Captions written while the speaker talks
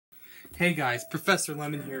Hey guys, Professor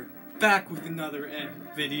Lemon here, back with another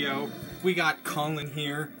video. We got Colin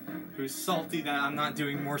here, who's salty that I'm not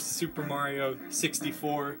doing more Super Mario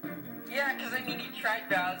 64. Yeah, because I mean you tried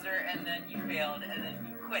Bowser and then you failed and then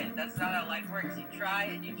you quit. That's not how life works. You try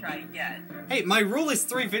and you try again. Hey, my rule is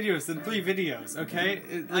 3 videos in 3 videos, okay?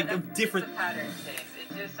 Like a different... It's a pattern change.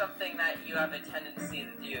 It's just something that you have a tendency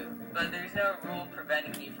to do. But there's no rule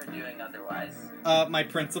preventing you from doing otherwise. My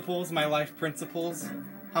principles, my life principles.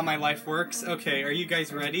 How my life works. Okay, are you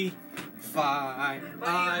guys ready? 5. What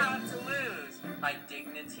do you have to lose? My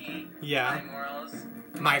dignity. Yeah. My morals.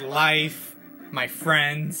 My life. My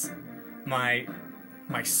friends. My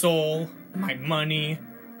soul. My money.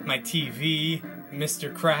 My TV.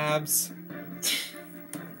 Mr. Krabs.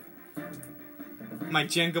 My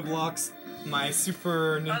Jenga blocks. My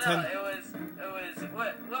Super Nintendo. Oh, no, it was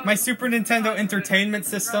what my Super Nintendo Entertainment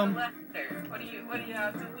System. What do you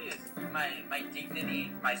have to lose? My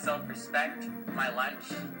dignity, my self-respect, my lunch.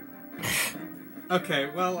 Okay,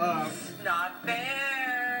 well, Not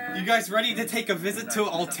fair! you guys ready to take a visit to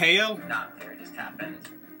Alteo? Not fair, just happened.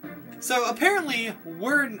 So, apparently,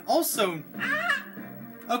 we're also...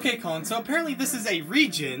 Okay, Colin, so apparently this is a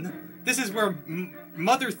region. This is where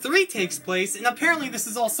Mother 3 takes place, and apparently this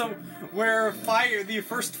is also where the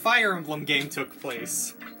first Fire Emblem game took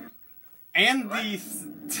place. And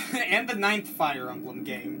and the 9th Fire Emblem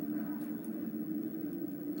game.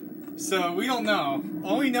 So, we don't know.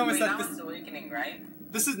 All we know is that this... Awakening, right?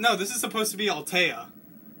 This is supposed to be Altea.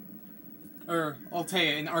 Or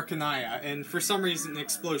Altea in Arcanaya, and for some reason the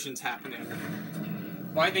explosion's happening.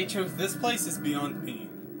 Why they chose this place is beyond me.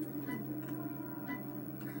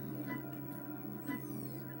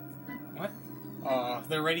 What? Oh,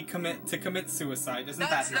 they're ready to commit suicide, isn't that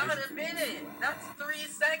nice? That's not a minute! That's 3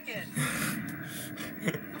 seconds!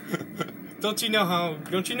 Don't you know how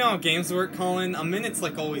games work, Colin? A minute's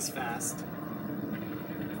like always fast.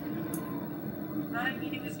 I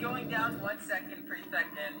mean, it was going down 1 second per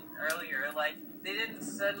second earlier. Like, they didn't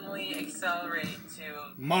suddenly accelerate to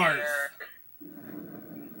Marth.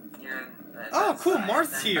 Oh, cool,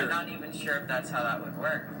 Marth's here. I'm not even sure if that's how that would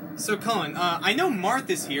work. So, Colin, I know Marth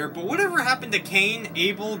is here, but whatever happened to Cain,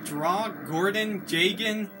 Abel, Draw, Gordon,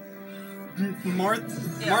 Jagan, What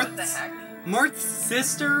the heck? Marth's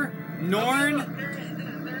sister, Norn? Okay, look,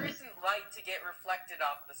 there isn't light to get reflected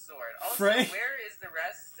off the sword. Also, Frey? where is the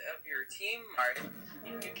rest of your team, Marth?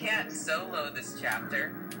 You can't solo this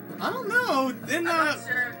chapter. I don't know. I'm not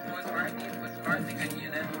sure if was Marth a good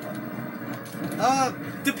unit?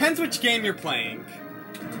 Depends which game you're playing.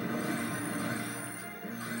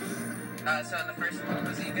 So in the first one,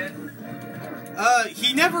 was he good?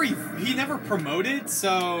 He never promoted,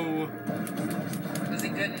 so... Was he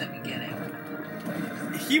good in the beginning?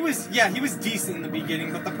 He was decent in the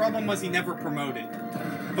beginning, but the problem was he never promoted.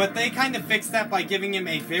 But they kind of fixed that by giving him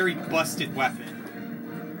a very busted weapon.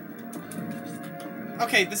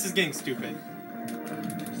 Okay, this is getting stupid.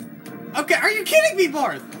 Okay, are you kidding me,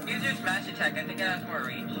 Barth? Use your smash attack, I think it has more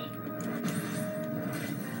reach.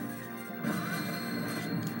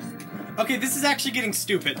 Okay, this is actually getting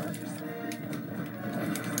stupid.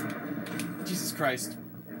 Jesus Christ.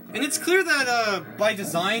 And it's clear that, by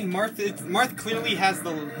design, Marth clearly has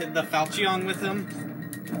the Falchion with him.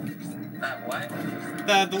 That what?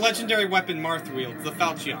 The legendary weapon Marth wields, the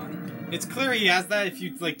Falchion. It's clear he has that if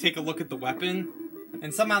you, like, take a look at the weapon.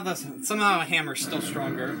 And somehow a hammer's still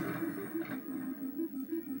stronger.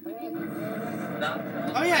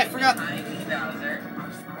 Oh yeah, I forgot. Bowser.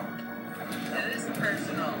 It is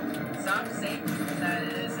personal. Stop saying that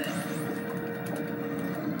it isn't.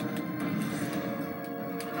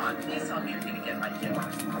 Come on, please tell me you're gonna get my kill.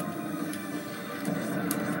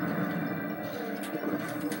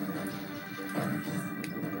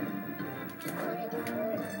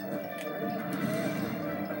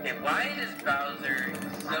 Okay, why is Bowser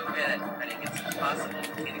so good at cutting it's impossible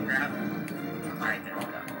for me to grab him? Alright, there we go.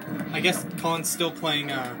 I guess Colin's still playing,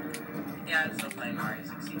 Yeah, I'm still playing Mario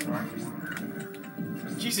 64.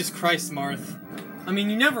 Jesus Christ, Marth. I mean,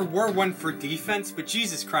 you never were one for defense, but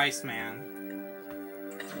Jesus Christ, man.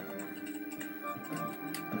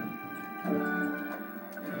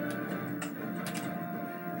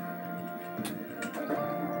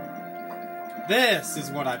 This is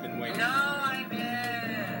what I've been waiting for. No, I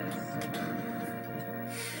missed!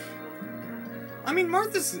 I mean,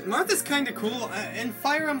 Marth is kind of cool. In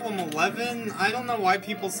Fire Emblem 11, I don't know why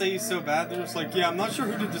people say he's so bad. They're just like, yeah, I'm not sure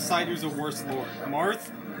who to decide who's a worse lord.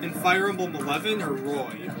 Marth in Fire Emblem 11 or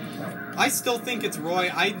Roy. I still think it's Roy.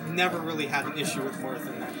 I never really had an issue with Marth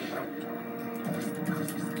in that game.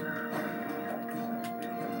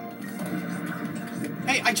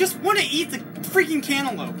 Hey, I just want to eat the freaking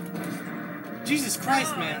cantaloupe. Jesus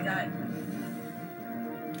Christ, Oh, man. God.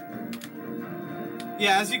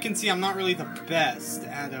 Yeah, as you can see, I'm not really the best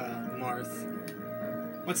at,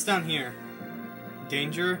 Marth. What's down here?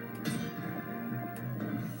 Danger?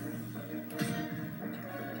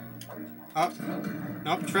 Oh.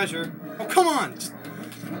 Nope, treasure. Oh, come on!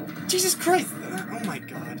 Jesus Christ! Oh my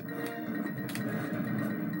god.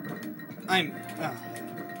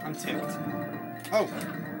 I'm ticked. Oh,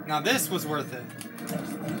 now this was worth it.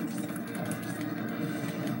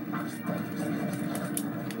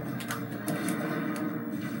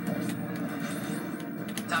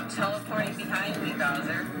 Stop teleporting behind me,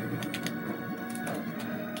 Bowser.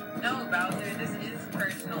 No, Bowser, this is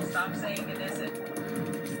personal. Stop saying it isn't.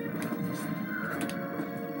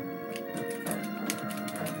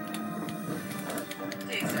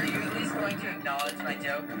 Jace, are you at least going to acknowledge my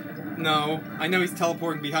joke? No, I know he's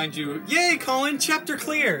teleporting behind you. Yay, Colin! Chapter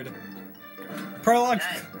cleared! Prologue.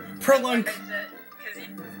 Prologue. Because he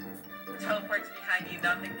teleports behind you,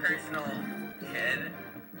 nothing personal, kid.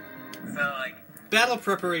 So, like... Battle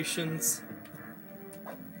preparations.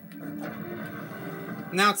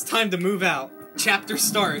 Now it's time to move out. Chapter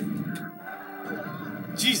start.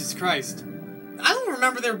 Jesus Christ. I don't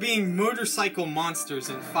remember there being motorcycle monsters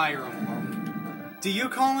in Fire Emblem. Do you,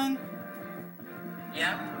 Colin?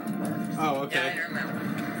 Yeah. Oh, okay. Yeah, I remember.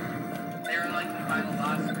 They were like the final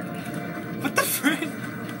boss for me. What the frick?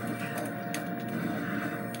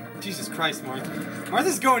 Jesus Christ, Marth.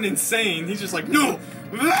 Martha's going insane. He's just like, no!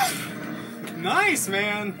 Nice,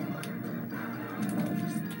 man!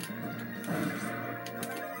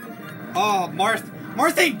 Oh,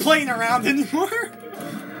 Marth ain't playing around anymore!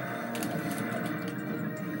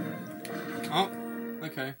 Oh,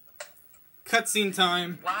 okay. Cutscene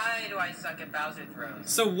time. Why do I suck at Bowser throws?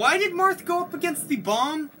 So why did Marth go up against the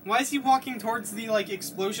bomb? Why is he walking towards the, like,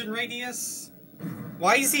 explosion radius?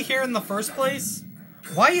 Why is he here in the first place?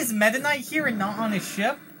 Why is Meta Knight here and not on his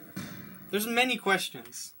ship? There's many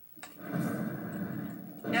questions.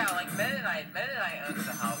 Yeah, like Meta Knight owns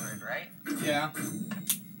the halberd, right? Yeah.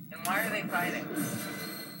 And why are they fighting?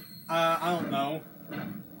 I don't know.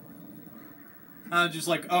 Just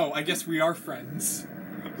like, oh, I guess we are friends.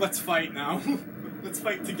 Let's fight now. Let's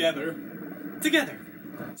fight together. Together!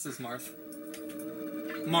 This is Marth.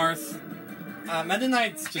 Marth. Meta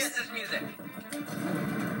Knight's just... This is music.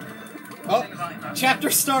 Oh, chapter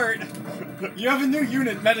start! You have a new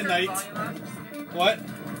unit, Meta Knight. What?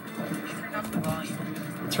 Turn up the volume.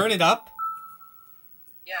 Turn it up?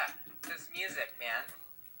 Yeah, this music, man.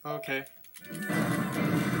 Okay.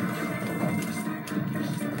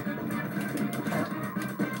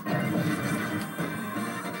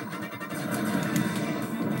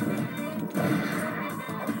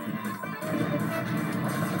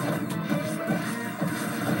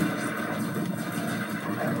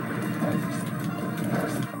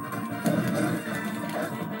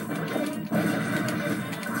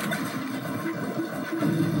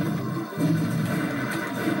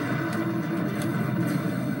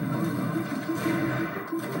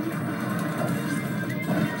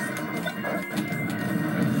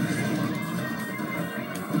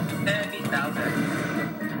 Then beat Bowser.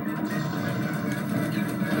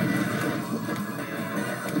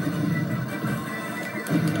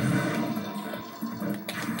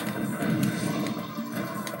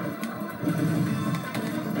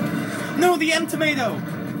 No, the M tomato!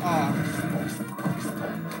 Aw.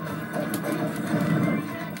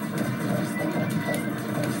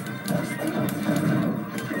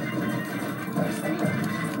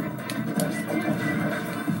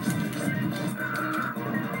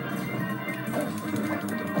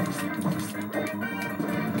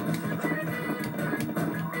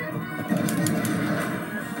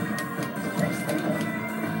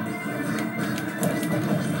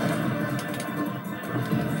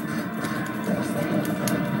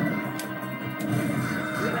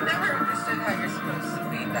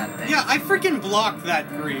 Yeah, I freaking blocked that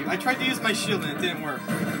greave. I tried to use my shield and it didn't work.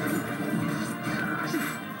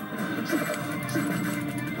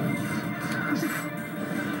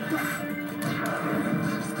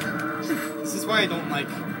 This is why I don't like...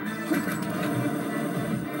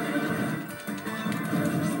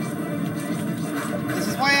 This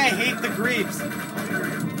is why I hate the greaves.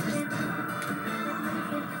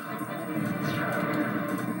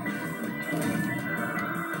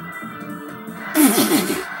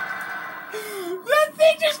 That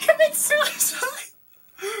thing just commits suicide!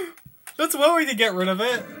 That's one way to get rid of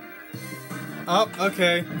it. Oh,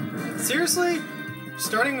 okay. Seriously?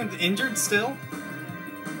 Starting with injured still?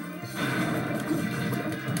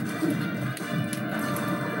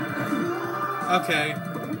 Okay.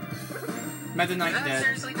 Meta Knight Did that dead.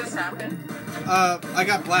 seriously just happen? I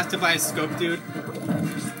got blasted by a scope dude.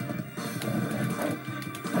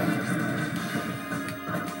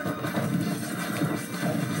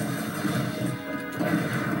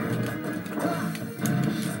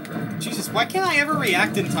 Jesus, why can't I ever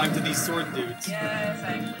react in time to these sword dudes? Yes,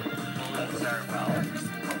 actually, bullets are well.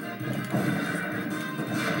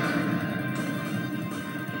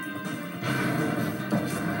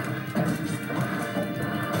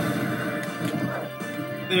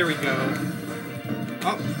 There we go.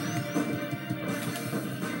 Oh.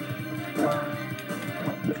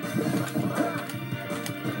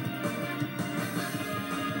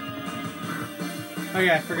 Oh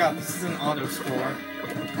yeah, I forgot. This is an auto score.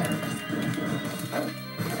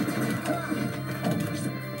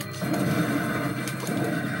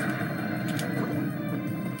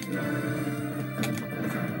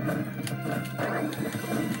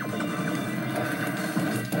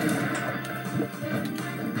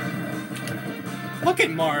 Look at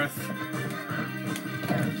Marth.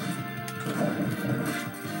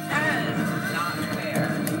 That is not fair.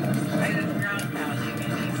 I just ground pounding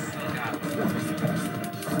and he still got me.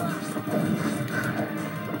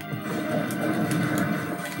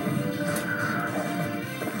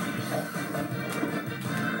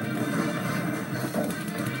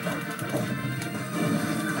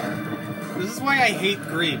 This is why I hate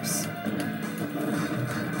Greeps. I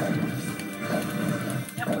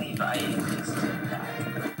can't believe I just did that.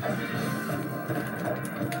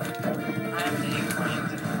 I'm being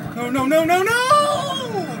blamed. No, no, no, no, no!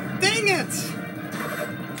 Dang it!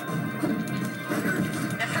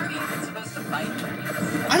 How are you even supposed to fight trees?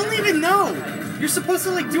 I don't even know! You're supposed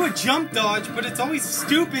to, like, do a jump dodge, but it's always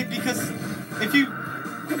stupid because if you...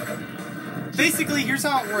 Basically, here's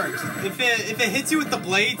how it works. If it hits you with the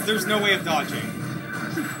blades, there's no way of dodging.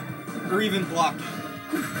 Or even blocking.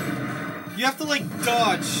 You have to, like,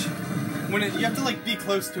 dodge. You have to, like, be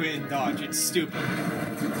close to it and dodge. It's stupid.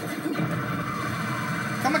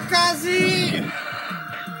 Kamikaze!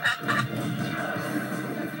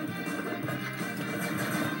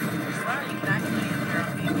 Wow, you can actually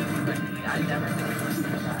interrupt me really quickly. I never been able to do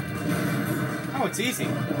that. Oh, it's easy.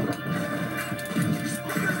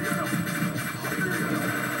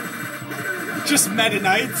 Just Meta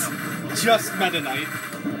Knights. Just Meta Knight.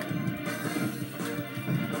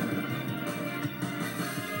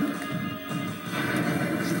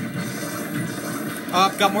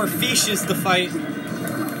 Oh, got more fishes to fight.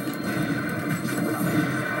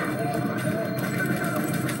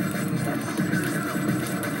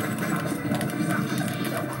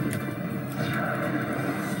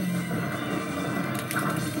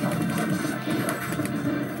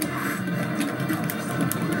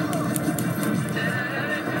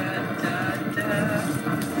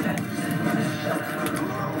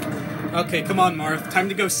 Okay, come on, Marth. Time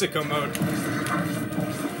to go sicko mode.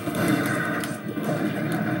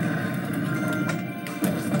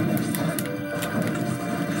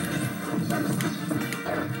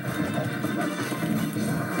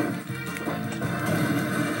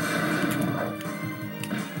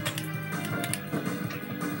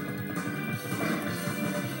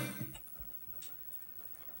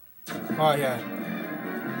 Oh, yeah.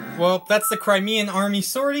 Well, that's the Crimean Army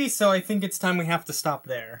sortie, so I think it's time we have to stop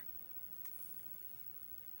there.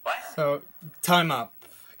 What? So, time up.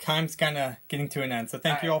 Time's kind of getting to an end, so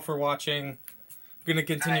thank you all for watching. I'm going to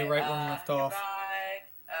continue right where we left off. Goodbye.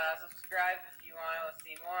 Subscribe if you want to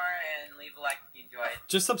see more, and leave a like if you enjoyed.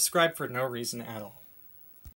 Just subscribe for no reason at all.